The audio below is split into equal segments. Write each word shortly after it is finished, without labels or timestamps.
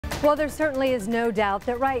Well, there certainly is no doubt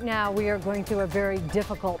that right now we are going through a very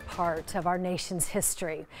difficult part of our nation's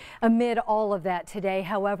history. Amid all of that today,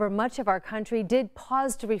 however, much of our country did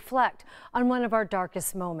pause to reflect on one of our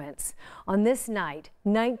darkest moments. On this night,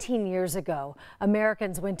 19 years ago,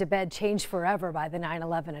 Americans went to bed changed forever by the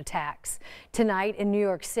 9/11 attacks. Tonight in New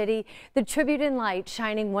York City, the tribute in light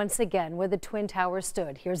shining once again where the Twin Towers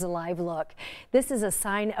stood. Here's a live look. This is a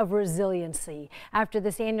sign of resiliency after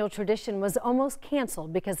this annual tradition was almost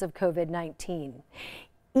canceled because of COVID-19.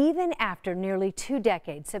 Even after nearly 2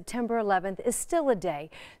 decades, September 11th is still a day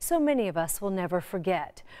so many of us will never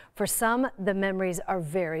forget. For some, the memories are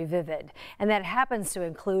very vivid, and that happens to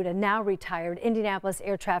include a now retired Indianapolis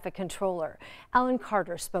air traffic controller. Alan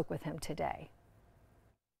Carter spoke with him today.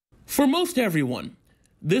 For most everyone,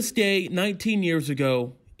 this day 19 years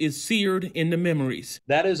ago is seared into memories.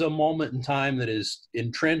 That is a moment in time that is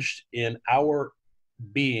entrenched in our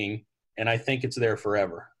being, and I think it's there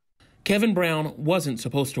forever. Kevin Brown wasn't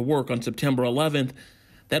supposed to work on September 11th.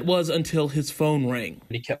 That was until his phone rang.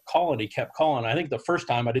 He kept calling. I think the first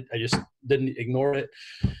time I just didn't ignore it.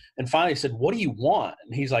 And finally said, "What do you want?"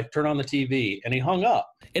 And he's like, "Turn on the TV." And he hung up.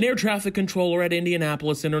 An air traffic controller at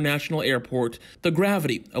Indianapolis International Airport, the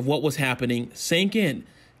gravity of what was happening sank in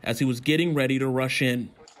as he was getting ready to rush in.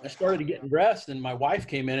 I started getting dressed, and my wife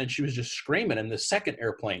came in, and she was just screaming, and the second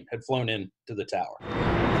airplane had flown into the tower.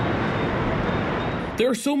 There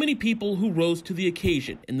are so many people who rose to the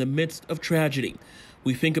occasion in the midst of tragedy.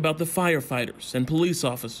 We think about the firefighters and police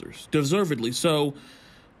officers, deservedly so,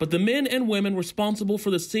 but the men and women responsible for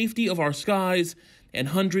the safety of our skies and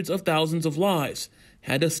hundreds of thousands of lives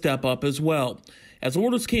had to step up as well. As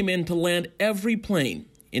orders came in to land every plane,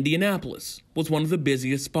 Indianapolis was one of the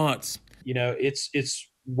busiest spots. You know, it's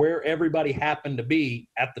where everybody happened to be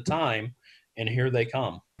at the time, and here they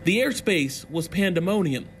come. The airspace was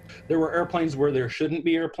pandemonium. There were airplanes where there shouldn't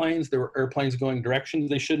be airplanes. There were airplanes going directions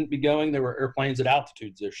they shouldn't be going. There were airplanes at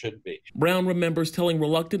altitudes there shouldn't be. Brown remembers telling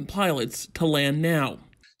reluctant pilots to land now.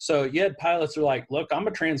 So you had pilots who are like, "Look, I'm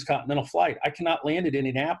a transcontinental flight. I cannot land at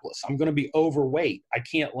Indianapolis. I'm going to be overweight. I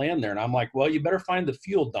can't land there." And I'm like, "Well, you better find the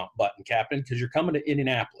fuel dump button, Captain, because you're coming to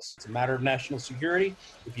Indianapolis. It's a matter of national security.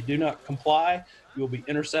 If you do not comply, you will be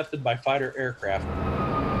intercepted by fighter aircraft."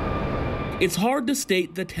 It's hard to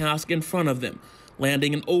state the task in front of them,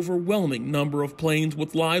 landing an overwhelming number of planes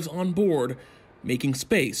with lives on board, making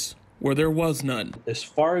space where there was none. As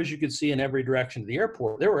far as you could see in every direction of the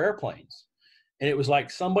airport, there were airplanes. And it was like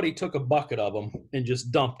somebody took a bucket of them and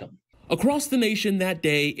just dumped them. Across the nation that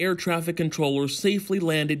day, air traffic controllers safely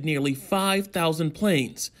landed nearly 5,000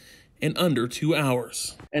 planes in under 2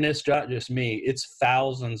 hours. And it's not just me, it's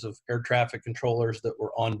thousands of air traffic controllers that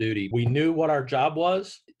were on duty. We knew what our job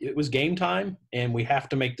was. It was game time, and we have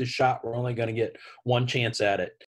to make this shot. We're only going to get one chance at it.